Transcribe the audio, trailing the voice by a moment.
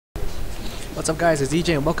What's up, guys? It's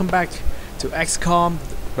DJ, and welcome back to XCOM.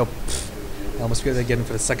 No, I almost feel it again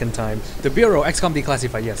for the second time. The Bureau, XCOM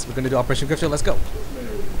Declassified. Yes, we're gonna do Operation GRIFTER. Let's go.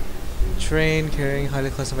 Train carrying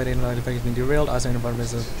highly classified alien artifacts has been derailed. Outside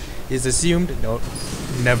environment is assumed. No,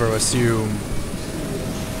 never assume.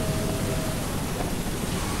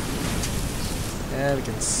 Yeah, we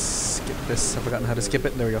can skip this. I've forgotten how to skip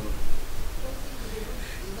it. There we go.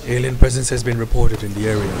 Alien presence has been reported in the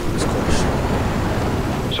area.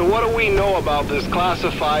 So what do we know about this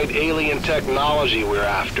classified alien technology we're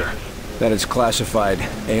after? That it's classified,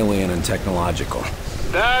 alien, and technological.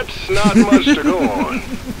 That's not much to go on.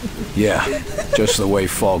 Yeah, just the way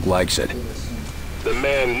Falk likes it. The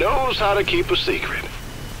man knows how to keep a secret.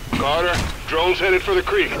 Carter, drone's headed for the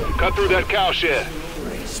creek. Cut through that cow shed.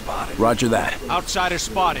 Roger that. Outsider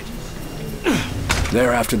spotted.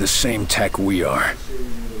 They're after the same tech we are.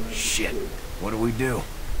 Shit. What do we do?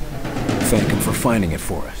 Thank them for finding it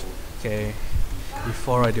for us. Okay.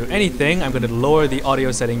 Before I do anything, I'm gonna lower the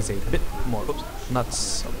audio settings a bit more. Oops, not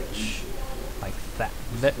so much. Like that.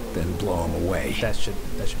 Then blow them away. That should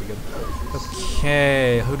be good.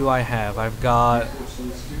 Okay, who do I have? I've got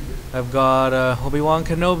Obi-Wan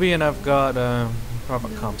Kenobi, and I've got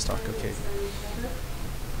Robert Comstock. Okay.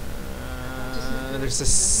 There's a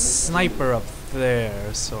sniper up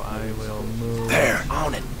there, so I will move. There,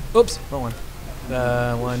 on it. Oops, wrong one.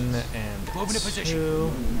 One and Move into position.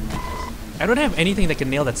 two. I don't have anything that can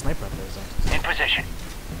nail that sniper up there, so. In position.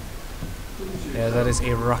 Yeah, that is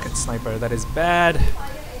a rocket sniper. That is bad.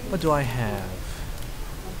 What do I have?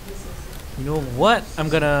 You know what? I'm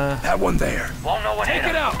gonna That one there. Won't know what Take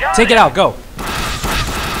it out. take it out. Go.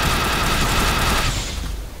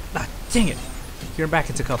 Ah, dang it! You're back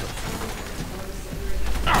into cover.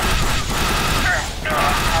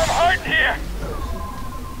 I'm hurting here.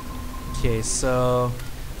 Okay, so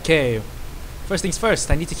first things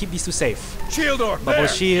first. I need to keep these two safe. Shield door. Bubble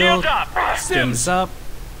shield. Shield up. Stims up.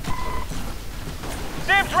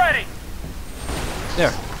 Stims ready.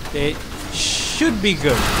 There. They should be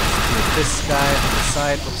good. With this guy on the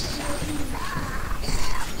side. Oops.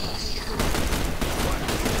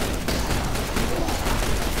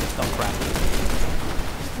 Oh crap.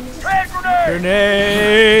 Hand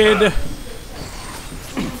grenade. Grenade!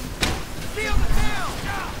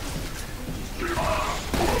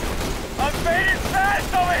 I'm fading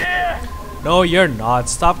fast over here. No, you're not.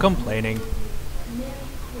 Stop complaining.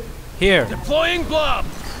 Here. Deploying blob.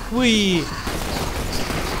 We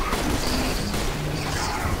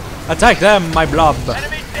attack them, my blob.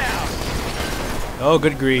 Enemy down. Oh,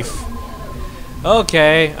 good grief.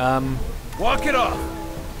 Okay. Walk it off.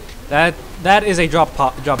 That is a drop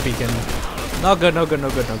beacon. No good. No good. No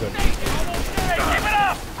good. No good. Hey, keep it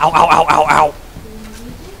up. Ow! Ow! Ow! Ow! Ow!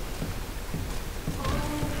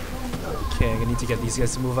 Okay, I need to get these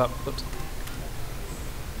guys to move up. Oops.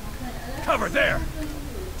 Cover there.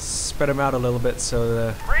 Spread them out a little bit so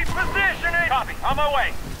the. Repositioning. Copy. On my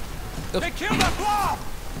way. Oops. They killed our blob.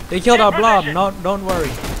 They killed our blob. position. No, don't worry.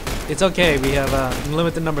 It's okay. We have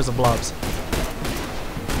unlimited numbers of blobs.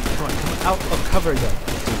 Come on, out of cover, yo.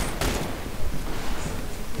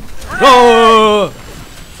 Go!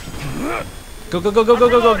 Go,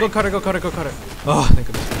 Carter, go, Carter. Oh, thank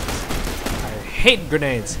goodness. I hate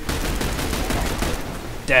grenades.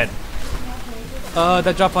 Dead.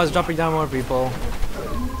 That drop pod is dropping down more people.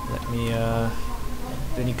 Let me,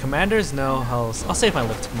 do any commanders? No, I'll save my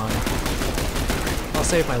lift, come on. I'll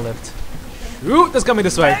save my lift. Ooh, that's coming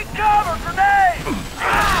this way. Take cover. Grenade.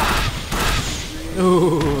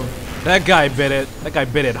 Ooh, that guy bit it. That guy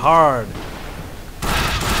bit it hard.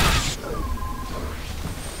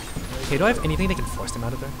 Okay, do I have anything that can force them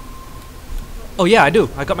out of there? Oh yeah, I do.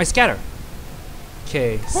 I got my scatter.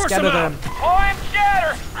 Okay, scatter them. Point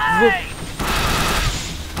shatter. Hey.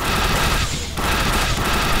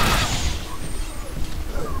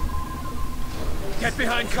 Get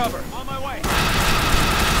behind cover. On my way.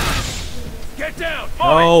 Get down.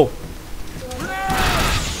 No.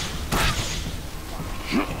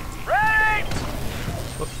 Ready.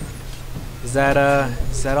 Is that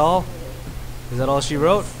all? Is that all she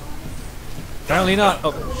wrote? Apparently not.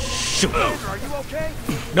 Oh, shoot. Are you okay?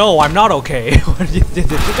 No, I'm not okay. What do you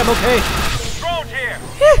think I'm okay? Drone's here.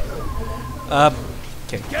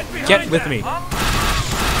 Okay. Get with me.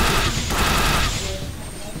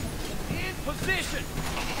 In position.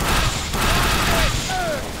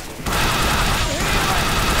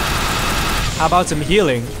 How about some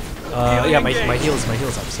healing? Yeah, my heal's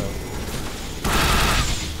up. So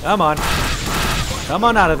come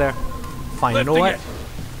on out of there. Fine. You know what?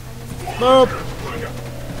 Boop.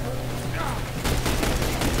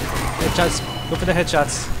 Headshots. Go for the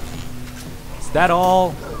headshots. Is that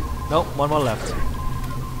all? Nope, one more left.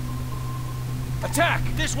 Attack!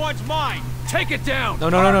 This one's mine! Take it down! No,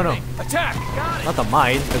 no, no, no, no. Attack! Got it! Not the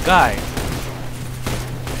mine, the guy.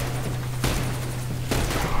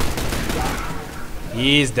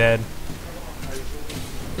 He's dead.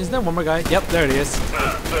 Isn't there one more guy? Yep, there it is.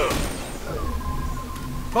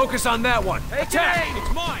 Focus on that one! Attack!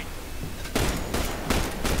 It's mine!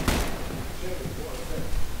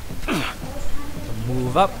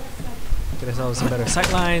 Move up. Get ourselves some better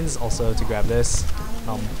sight lines. Also to grab this.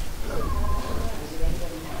 Up.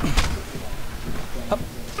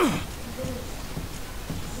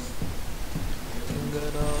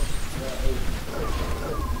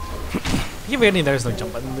 I keep forgetting there's no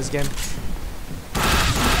jump button in this game.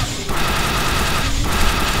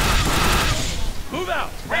 Move out!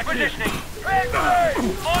 Repositioning!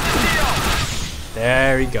 On the deal!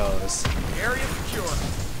 There he goes. Area secure.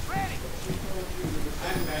 Ready!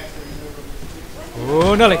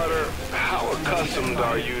 Oh, Nelly. Carter, how accustomed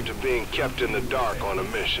are you to being kept in the dark on a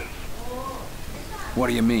mission? What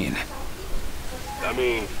do you mean? I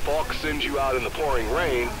mean, Falk sends you out in the pouring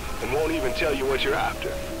rain and won't even tell you what you're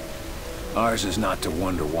after. Ours is not to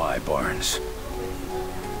wonder why, Barnes.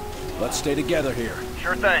 Let's stay together here.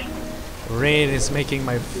 Sure thing. Rain is making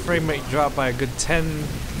my frame rate drop by a good 10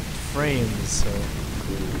 frames, so...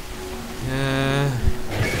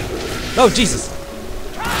 Oh, Jesus!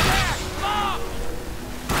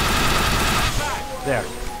 There.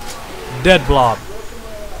 Dead blob.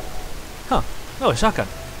 Huh. Oh, a shotgun.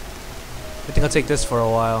 I think I'll take this for a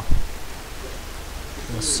while.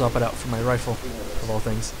 I'm gonna swap it out for my rifle, of all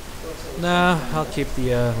things. Nah, I'll keep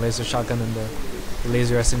the laser shotgun and the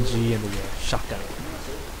laser SMG and the shotgun.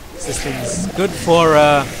 This thing's good for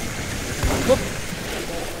whoop,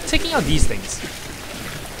 taking out these things.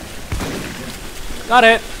 Got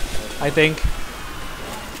it, I think.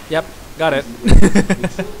 Yep, got it.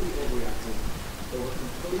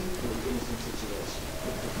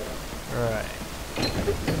 Alright.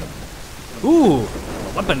 Ooh,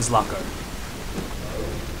 a weapons locker.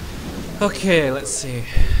 Okay, let's see.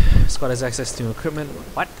 Squad has access to equipment.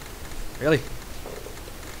 What? Really?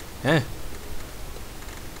 Eh.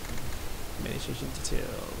 Medication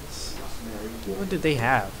details. What did they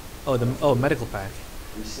have? Oh, medical pack.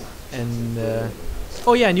 And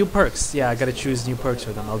oh yeah, new perks. Yeah, I gotta choose new perks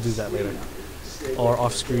for them. I'll do that later. Or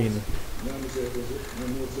off screen.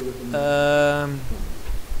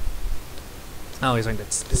 Oh, he's wearing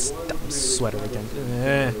this dumb sweater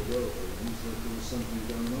again.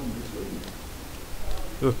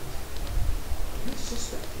 Ooh.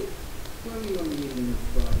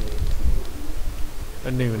 I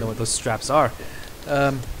don't even know what those straps are.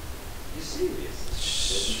 What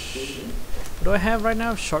do I have right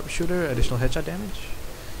now? Sharpshooter, additional headshot damage.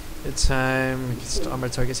 It's time. Armor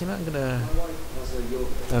targets. You know, I'm gonna.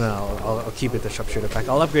 No, I'll keep it the sharpshooter pack.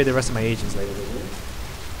 I'll upgrade the rest of my agents later.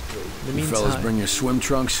 In the You meantime, fellas bring your swim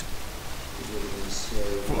trunks?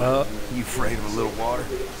 You afraid of a little water?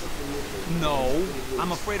 No,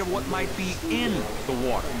 I'm afraid of what might be in the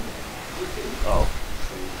water.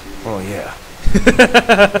 Oh yeah.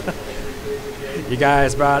 you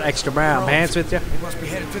guys brought extra brown pants with you? They must be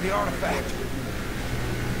headed for the artifact.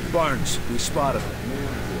 Barnes, we spotted them.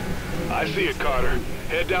 I see it, Carter.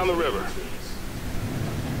 Head down the river.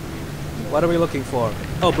 What are we looking for?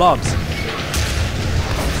 Oh, blobs.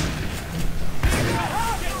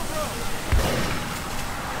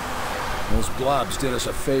 Those blobs did us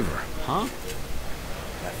a favor. Huh?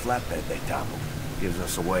 That flatbed they toppled gives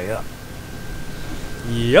us a way up.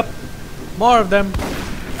 Yep. More of them.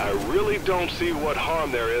 I really don't see what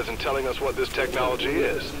harm there is in telling us what this technology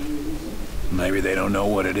is. Maybe they don't know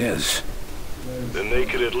what it is. Then they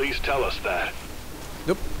could at least tell us that.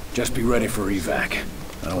 Nope. Just be ready for evac.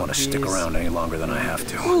 I don't want to stick around any longer than I have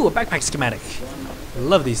to. Ooh, a backpack schematic.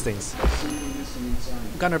 Love these things.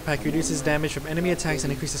 Gunner pack reduces damage from enemy attacks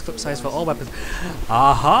and increases clip size for all weapons.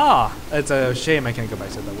 Aha! It's a shame I can't go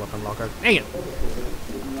back to the weapon locker. Dang it!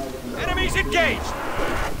 Enemies engaged!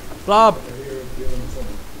 Blob!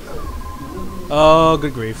 Oh,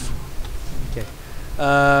 good grief. Okay.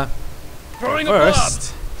 Throwing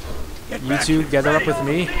First, you two gather up with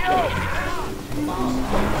me.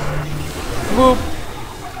 Whoop!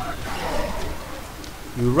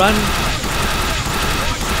 You run.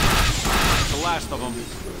 The last of them.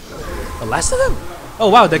 The last of them? Oh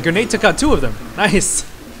wow, that grenade took out 2 of them. Nice.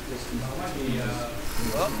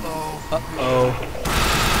 Uh-oh.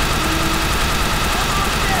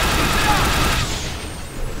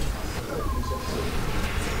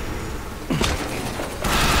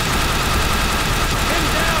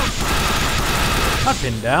 Not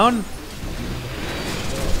pinned down.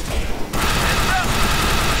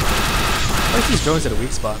 think these drones at a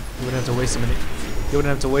weak spot. You wouldn't have to waste so many. You wouldn't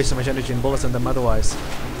have to waste so much energy and bullets on them otherwise.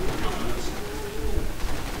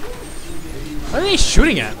 What are they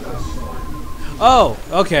shooting at? Oh,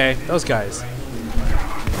 okay, those guys.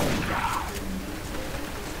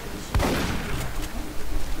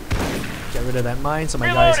 Get rid of that mine so my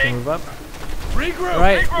guys can move up. Regroup.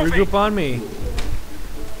 Alright, regroup on me.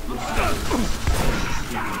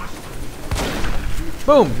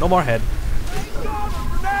 Boom! No more head.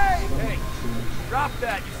 Hey, drop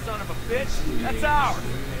that, you son of a bitch. That's ours.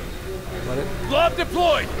 Got it. Blob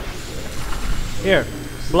deployed. Here,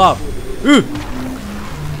 blob. Ooh.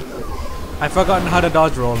 I've forgotten how to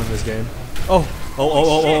dodge roll in this game. Oh,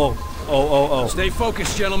 oh. Stay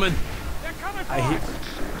focused, gentlemen. They're coming for I hit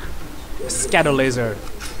us. scatter laser.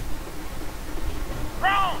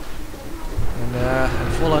 Prone. And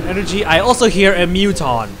I'm full on energy. I also hear a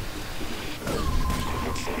muton.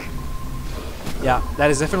 Yeah, that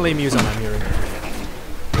is definitely a muton I'm hearing.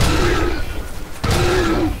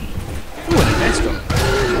 Ooh, an advanced drone.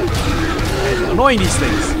 And annoying these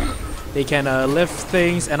things. They can lift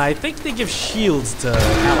things, and I think they give shields to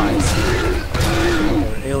allies.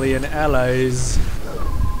 Or alien allies.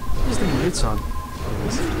 Where's the muton?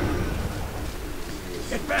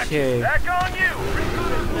 Get back. Okay. Back on you.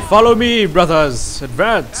 Follow me, brothers.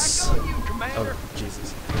 Advance. Back on you, Commander. Oh,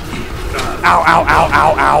 Jesus. Ow, ow, ow,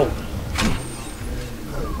 ow, ow.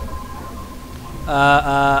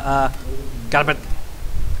 Got it.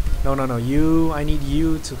 No. You, I need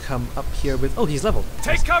you to come up here with. Oh, he's leveled.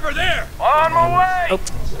 Take cover there. On my way. Oh,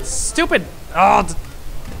 stupid. Oh,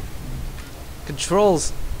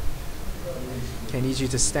 controls. Okay, I need you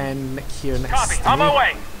to stand here next Copy. to On me. my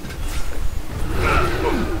way.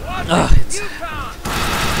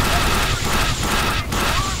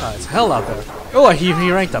 It's hell out there. Oh, he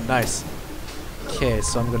ranked up. Nice. Okay,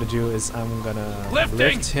 so I'm gonna do is I'm gonna Lifting.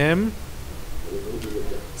 lift him.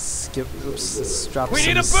 Skip. Oops. Let's drop We some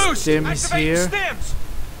need a boost. stims Activate here. stims.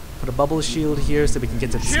 Put a bubble shield here so we can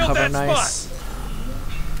get to this Shield cover that nice.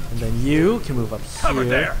 And then you can move up Cover here.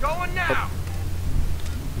 there. Going now.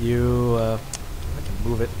 You I can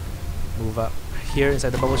move it. Move up here inside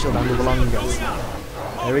the bubble shield. I'll move along you guys.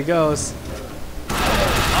 There he goes.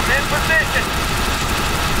 I'm in position.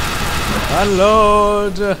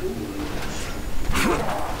 Unload.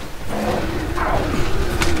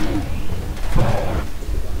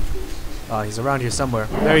 Oh, he's around here somewhere.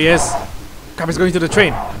 There he is. Crap, he's going to the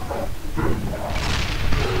train. I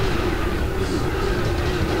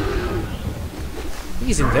think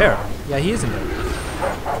he's in there. Yeah, he is in there.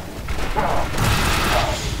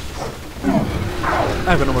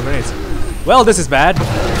 I've got no more grenades. Well, this is bad.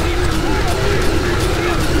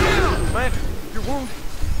 Man, your wound.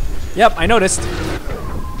 Yep, I noticed.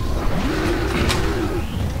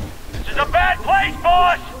 This is a bad place,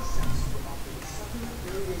 boss.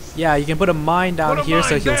 Yeah, you can put a mine down Put a here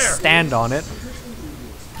so mine he'll there. stand on it.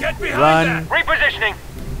 Get behind Run. that. Repositioning.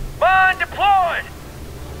 Mine deployed.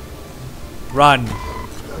 Run.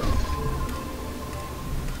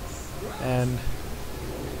 And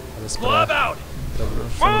I'll just put Blob a- out. put a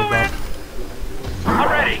front of the blob.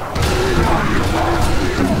 I'm ready.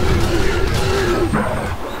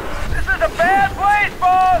 This is a bad place,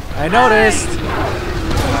 boss. I noticed.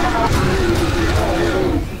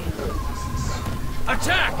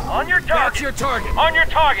 Attack. On your target. That's your target. On your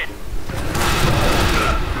target.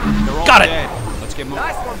 Got it. Let's get moving.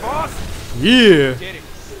 Nice one, boss. Yeah. Did it.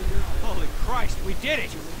 Holy Christ, we did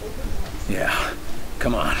it. Yeah.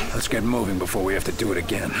 Come on, let's get moving before we have to do it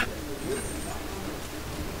again.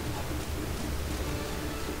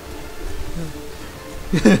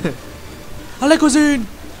 I like cuisine.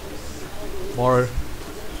 More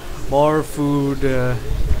food.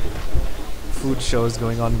 Food shows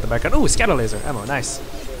going on in the background. Oh, scatter laser ammo, nice.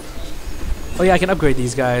 Oh yeah, I can upgrade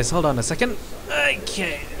these guys. Hold on a second.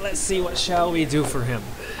 Okay, let's see what shall we do for him.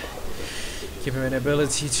 Give him an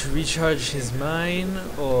ability to recharge his mine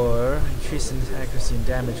or increase his accuracy and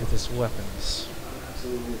damage with his weapons.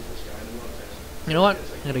 You know what?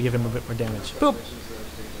 I'm gonna give him a bit more damage. Boop.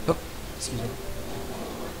 Oh, excuse me.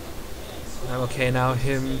 Okay, now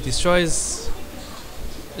him destroys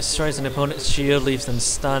an opponent's shield, leaves them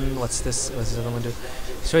stunned. What's this? What's this other one do?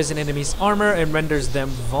 Destroys an enemy's armor and renders them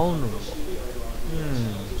vulnerable.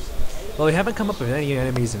 Well, we haven't come up with any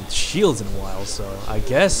enemies and shields in a while, so I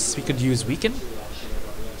guess we could use weaken.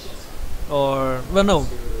 Or, well, no,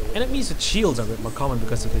 enemies with shields are a bit more common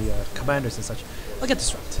because of the commanders and such. I'll get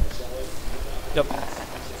disrupt. Yep.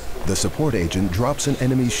 The support agent drops an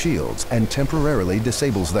enemy's shields and temporarily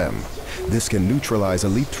disables them. This can neutralize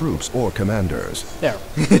elite troops or commanders. There.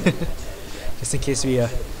 Just in case we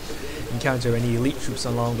encounter any elite troops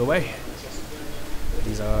along the way.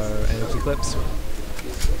 These are energy clips.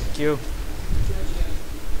 Thank you.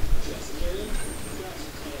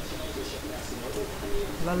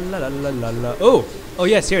 La la la la la la. Oh! Oh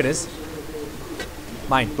yes, here it is.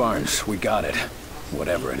 Mine. Barnes, we got it.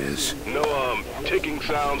 Whatever it is. No, ticking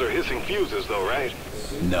sounds or hissing fuses though, right?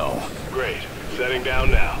 No. Great. Setting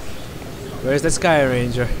down now. Where's the Sky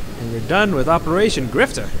Ranger? And we're done with Operation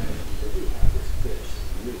Grifter.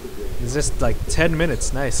 It's just like 10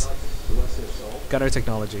 minutes. Nice. Gunner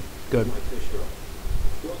technology. Good.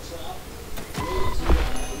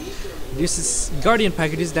 Uses Guardian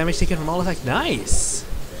packages, damage taken from all attack. Nice!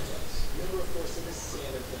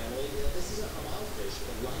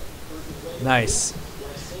 Nice.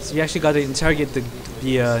 So we actually got to interrogate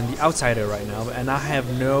the outsider right now, and I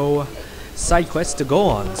have no side quests to go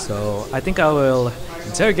on, so I think I will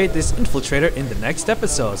interrogate this infiltrator in the next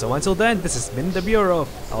episode. So until then, this has been the Bureau.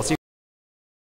 I'll see you